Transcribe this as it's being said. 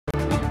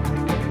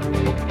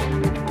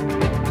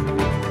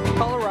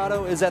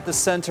is at the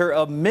center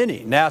of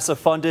many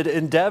NASA-funded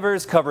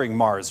endeavors covering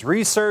Mars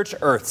research,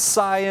 Earth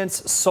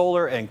science,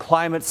 solar and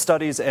climate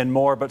studies, and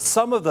more. But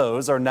some of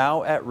those are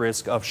now at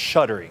risk of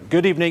shuttering.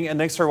 Good evening, and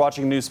thanks for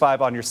watching News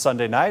 5 on your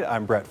Sunday night.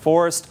 I'm Brett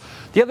Forrest.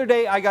 The other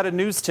day, I got a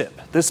news tip.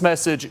 This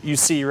message you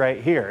see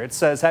right here. It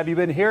says, have you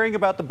been hearing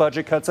about the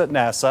budget cuts at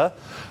NASA?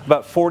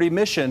 About 40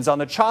 missions on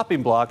the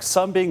chopping block,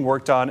 some being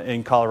worked on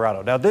in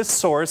Colorado. Now, this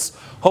source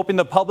hoping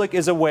the public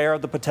is aware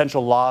of the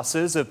potential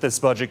losses if this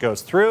budget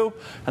goes through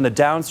and the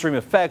downstream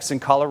effects in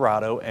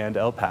Colorado and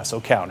El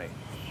Paso County.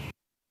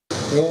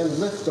 And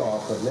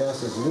liftoff of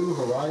NASA's New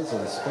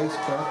Horizons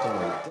spacecraft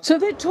on So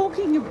they're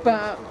talking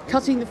about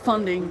cutting the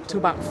funding to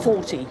about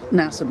 40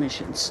 NASA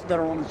missions that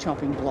are on the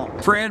chopping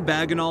block. Fran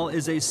Bagenal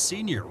is a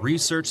senior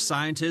research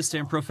scientist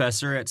and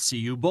professor at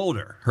CU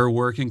Boulder. Her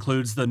work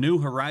includes the New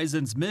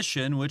Horizons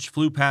mission, which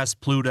flew past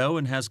Pluto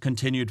and has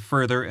continued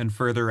further and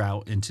further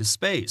out into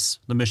space.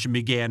 The mission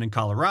began in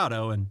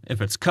Colorado, and if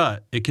it's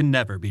cut, it can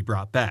never be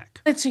brought back.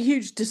 It's a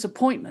huge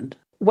disappointment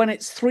when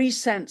it's 3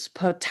 cents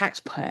per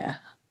taxpayer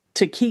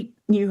to keep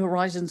New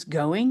Horizons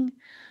going?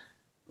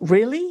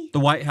 Really? The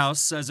White House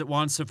says it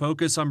wants to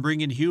focus on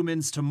bringing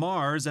humans to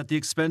Mars at the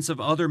expense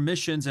of other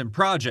missions and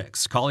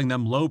projects, calling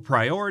them low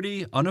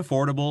priority,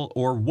 unaffordable,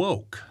 or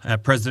woke.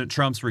 At President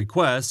Trump's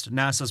request,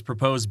 NASA's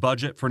proposed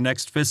budget for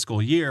next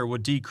fiscal year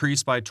would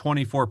decrease by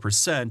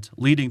 24%,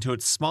 leading to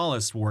its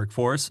smallest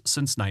workforce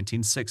since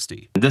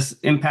 1960. This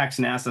impacts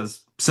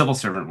NASA's civil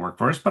servant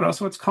workforce, but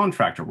also its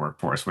contractor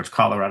workforce, which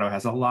Colorado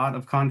has a lot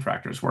of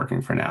contractors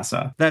working for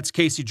NASA. That's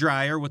Casey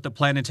Dreyer with the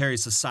Planetary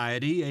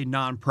Society, a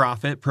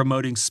nonprofit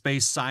promoting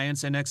space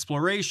science and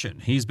exploration.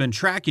 He's been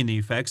tracking the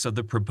effects of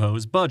the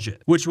proposed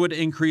budget, which would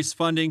increase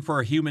funding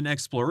for human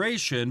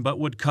exploration, but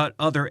would cut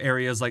other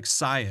areas like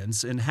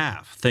science in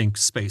half. Think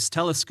space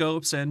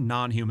telescopes and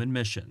non-human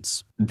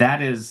missions.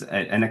 That is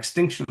an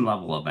extinction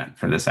level event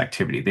for this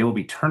activity. They will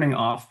be turning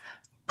off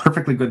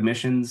perfectly good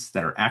missions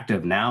that are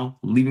active now,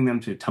 leaving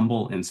them to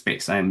tumble in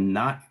space. I am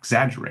not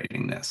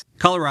exaggerating this.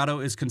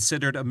 Colorado is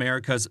considered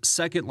America's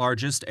second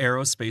largest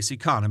aerospace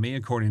economy,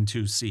 according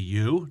to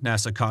CU.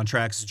 NASA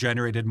contracts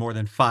generated more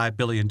than $5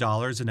 billion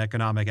in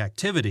economic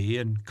activity,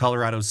 and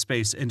Colorado's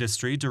space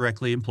industry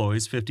directly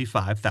employs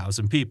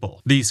 55,000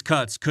 people. These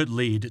cuts could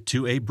lead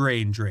to a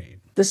brain drain.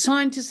 The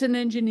scientists and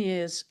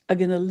engineers are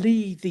going to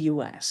leave the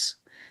U.S.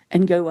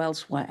 and go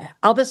elsewhere,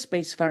 other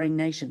spacefaring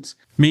nations.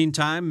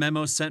 Meantime,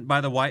 memos sent by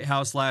the White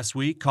House last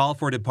week call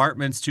for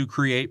departments to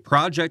create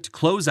project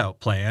closeout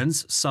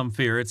plans. Some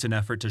fear it's an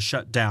effort to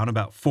shut down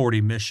about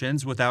 40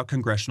 missions without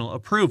congressional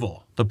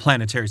approval. The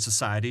Planetary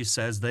Society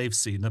says they've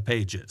seen the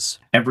pages.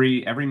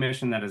 Every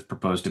mission that is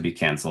proposed to be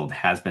canceled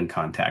has been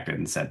contacted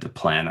and said to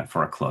plan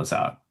for a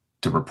closeout,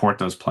 to report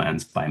those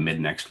plans by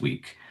mid-next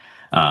week.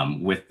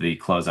 With the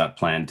closeout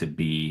plan to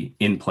be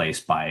in place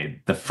by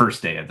the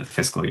first day of the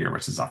fiscal year,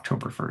 which is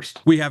October 1st.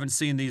 We haven't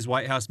seen these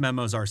White House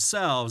memos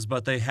ourselves,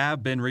 but they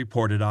have been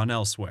reported on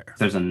elsewhere.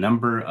 There's a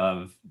number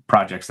of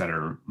projects that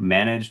are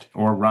managed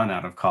or run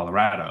out of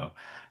Colorado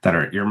that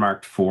are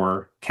earmarked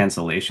for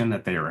cancellation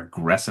that they are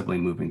aggressively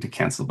moving to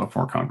cancel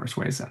before Congress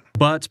weighs in.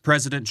 But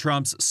President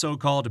Trump's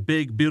so-called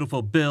Big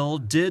Beautiful Bill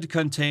did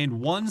contain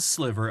one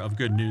sliver of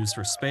good news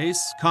for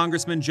space.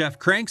 Congressman Jeff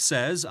Crank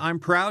says, I'm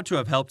proud to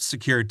have helped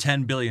secure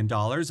 $10 billion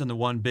in the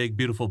One Big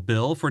Beautiful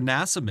Bill for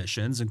NASA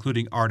missions,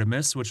 including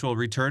Artemis, which will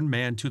return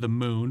man to the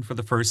moon for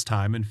the first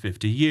time in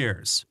 50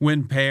 years.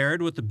 When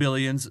paired with the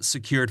billions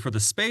secured for the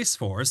Space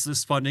Force,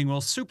 this funding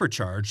will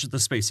supercharge the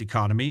space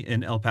economy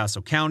in El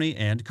Paso County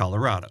and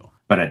Colorado.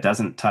 But it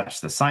doesn't touch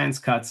the science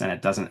cuts, and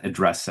it doesn't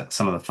address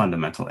some of the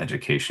fundamental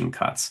education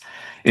cuts.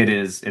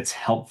 It's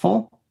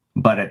helpful,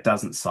 but it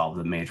doesn't solve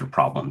the major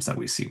problems that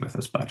we see with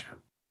this budget.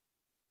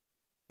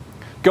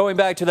 Going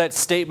back to that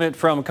statement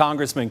from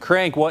Congressman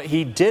Crank, what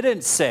he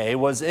didn't say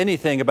was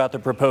anything about the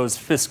proposed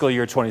fiscal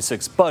year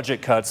 26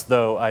 budget cuts,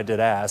 though I did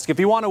ask. If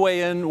you want to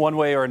weigh in one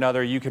way or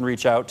another, you can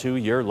reach out to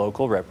your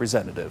local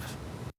representative.